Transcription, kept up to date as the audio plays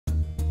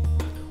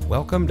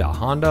Welcome to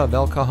Honda of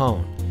El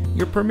Cajon,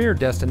 your premier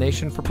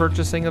destination for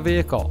purchasing a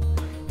vehicle.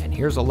 And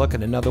here's a look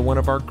at another one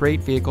of our great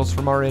vehicles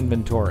from our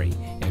inventory,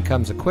 and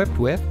comes equipped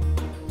with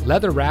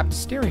leather-wrapped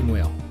steering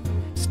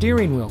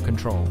wheel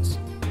controls,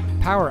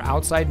 power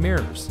outside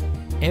mirrors,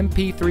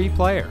 MP3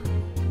 player,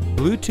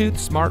 Bluetooth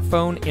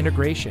smartphone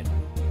integration,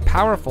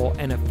 powerful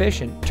and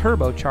efficient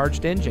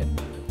turbocharged engine,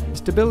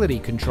 stability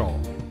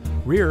control,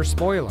 rear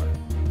spoiler,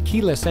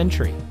 keyless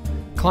entry,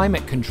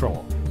 climate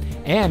control,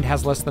 and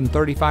has less than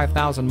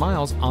 35,000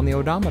 miles on the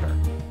odometer.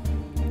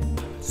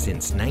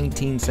 Since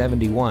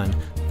 1971,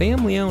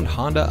 family-owned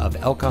Honda of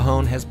El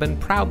Cajon has been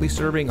proudly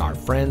serving our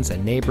friends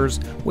and neighbors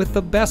with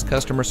the best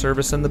customer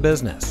service in the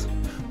business.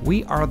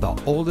 We are the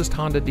oldest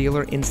Honda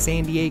dealer in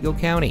San Diego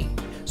County,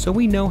 so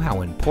we know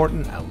how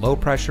important a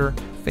low-pressure,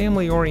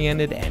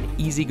 family-oriented, and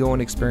easygoing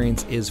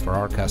experience is for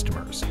our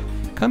customers.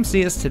 Come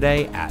see us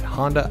today at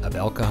Honda of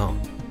El Cajon.